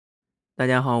大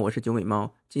家好，我是九米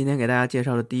猫。今天给大家介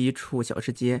绍的第一处小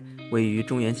吃街位于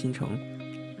中原新城，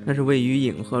它是位于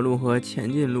颍河路和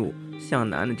前进路向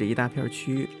南的这一大片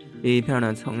区域。这一片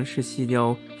呢，曾是西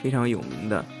郊非常有名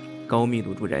的高密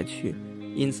度住宅区，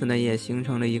因此呢，也形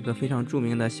成了一个非常著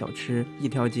名的小吃一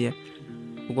条街。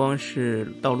不光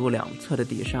是道路两侧的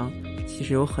地商，其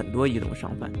实有很多移动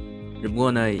商贩，只不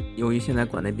过呢，由于现在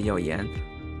管得比较严，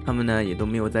他们呢也都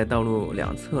没有在道路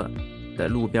两侧的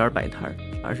路边摆摊，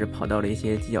而是跑到了一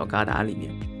些犄角旮旯里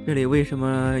面。这里为什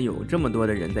么有这么多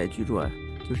的人在居住啊？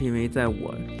就是因为在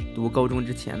我读高中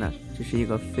之前呢，这是一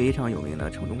个非常有名的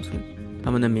城中村，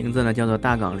他们的名字呢叫做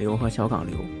大岗刘和小岗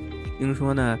刘。听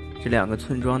说呢，这两个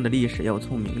村庄的历史要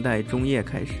从明代中叶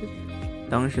开始。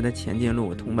当时的前进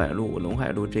路、桐柏路、陇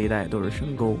海路这一带都是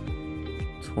深沟，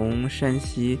从山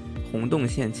西洪洞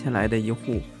县迁来的一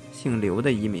户姓刘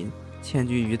的移民迁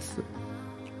居于此。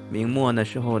明末的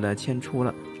时候呢，迁出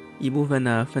了一部分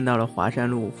呢，分到了华山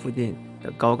路附近的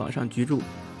高岗上居住，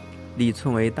立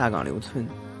村为大岗刘村。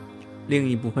另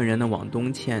一部分人呢往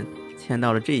东迁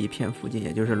到了这一片附近，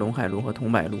也就是陇海路和桐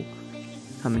柏路，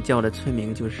他们叫的村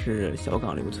名就是小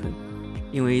岗刘村。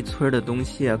因为村的东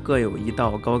西各有一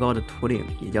道高高的土岭，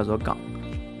也叫做岗，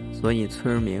所以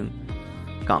村名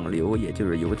岗刘也就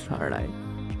是由此而来。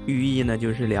寓意呢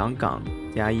就是两岗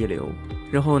加一刘。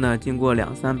之后呢，经过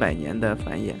200-300年的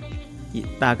繁衍，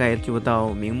大概就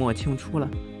到明末清初了，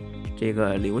这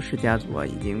个刘氏家族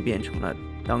已经变成了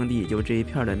当地就这一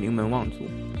片的名门望族。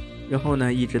之后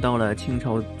呢，一直到了清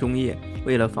朝中叶，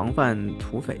为了防范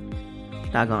土匪，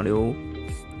大岗刘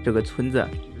这个村子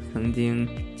曾经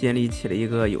建立起了一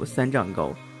个有3丈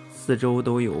高、四周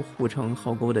都有护城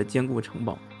壕沟的坚固城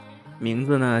堡，名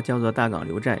字呢叫做大岗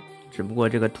刘寨。只不过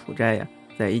这个土寨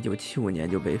在1975年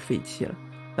就被废弃了。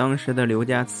当时的刘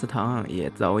家祠堂也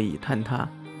早已坍塌，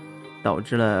导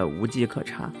致了无迹可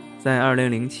查。在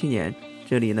2007年，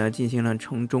这里呢进行了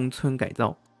城中村改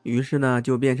造，于是呢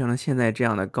就变成了现在这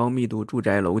样的高密度住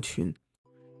宅楼群。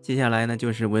接下来呢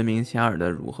就是闻名遐迩的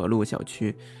汝河路小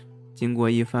区，经过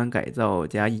一番改造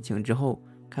加疫情之后，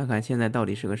看看现在到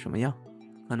底是个什么样。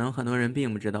可能很多人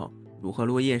并不知道，汝河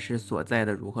路夜市所在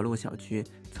的汝河路小区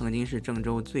曾经是郑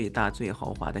州最大最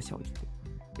豪华的小区。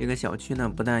这个小区呢，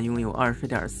不但拥有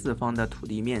20.4方的土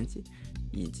地面积，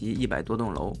以及100多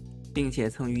栋楼，并且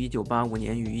曾于1985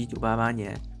年与1988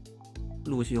年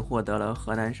陆续获得了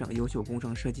河南省优秀工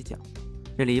程设计奖。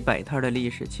这里摆摊的历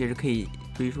史其实可以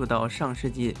追溯到上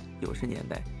世纪90年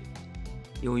代，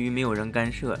由于没有人干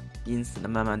涉，因此呢，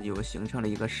慢慢的就形成了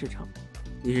一个市场。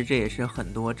其实这也是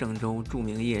很多郑州著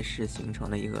名夜市形成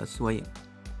的一个缩影。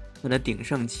它的鼎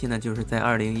盛期呢，就是在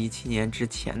2017年之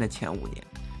前的前5年。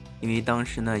因为当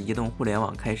时呢，移动互联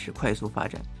网开始快速发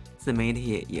展，自媒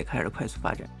体也开始快速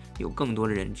发展，有更多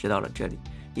的人知道了这里，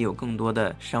也有更多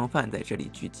的商贩在这里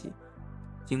聚集。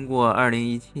经过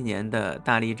2017年的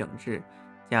大力整治，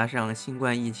加上新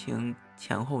冠疫情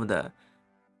前后的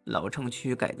老城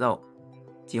区改造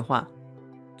计划，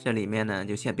这里面呢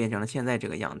就变成了现在这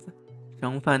个样子。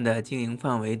商贩的经营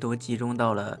范围都集中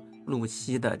到了路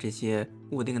西的这些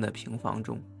固定的平房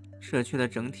中。社区的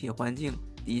整体环境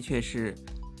的确是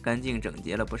干净整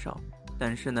洁了不少，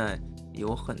但是呢，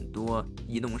有很多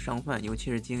移动商贩，尤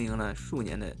其是经营了数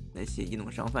年的那些移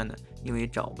动商贩呢，因为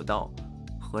找不到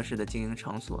合适的经营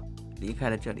场所，离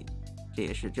开了这里，这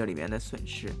也是这里面的损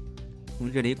失。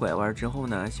从这里拐弯之后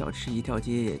呢，小吃一条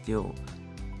街也就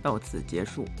到此结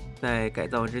束。在改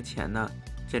造之前呢，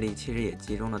这里其实也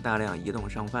集中了大量移动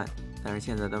商贩，但是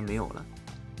现在都没有了，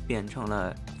变成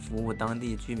了服务当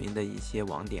地居民的一些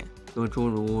网点，就诸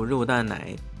如肉蛋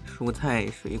奶、蔬菜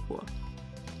水果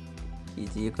以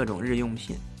及各种日用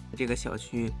品。这个小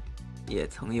区也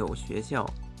曾有学校、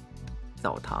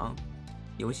澡堂、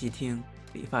游戏厅、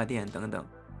理发店等等，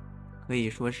可以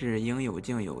说是应有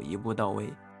尽有，一步到位。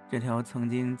这条曾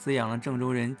经滋养了郑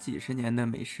州人几十年的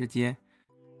美食街，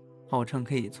号称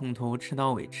可以从头吃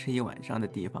到尾吃一晚上的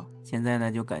地方，现在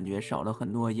呢就感觉少了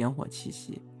很多烟火气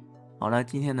息。好了，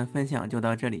今天的分享就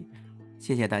到这里，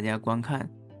谢谢大家观看、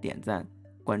点赞、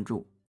关注。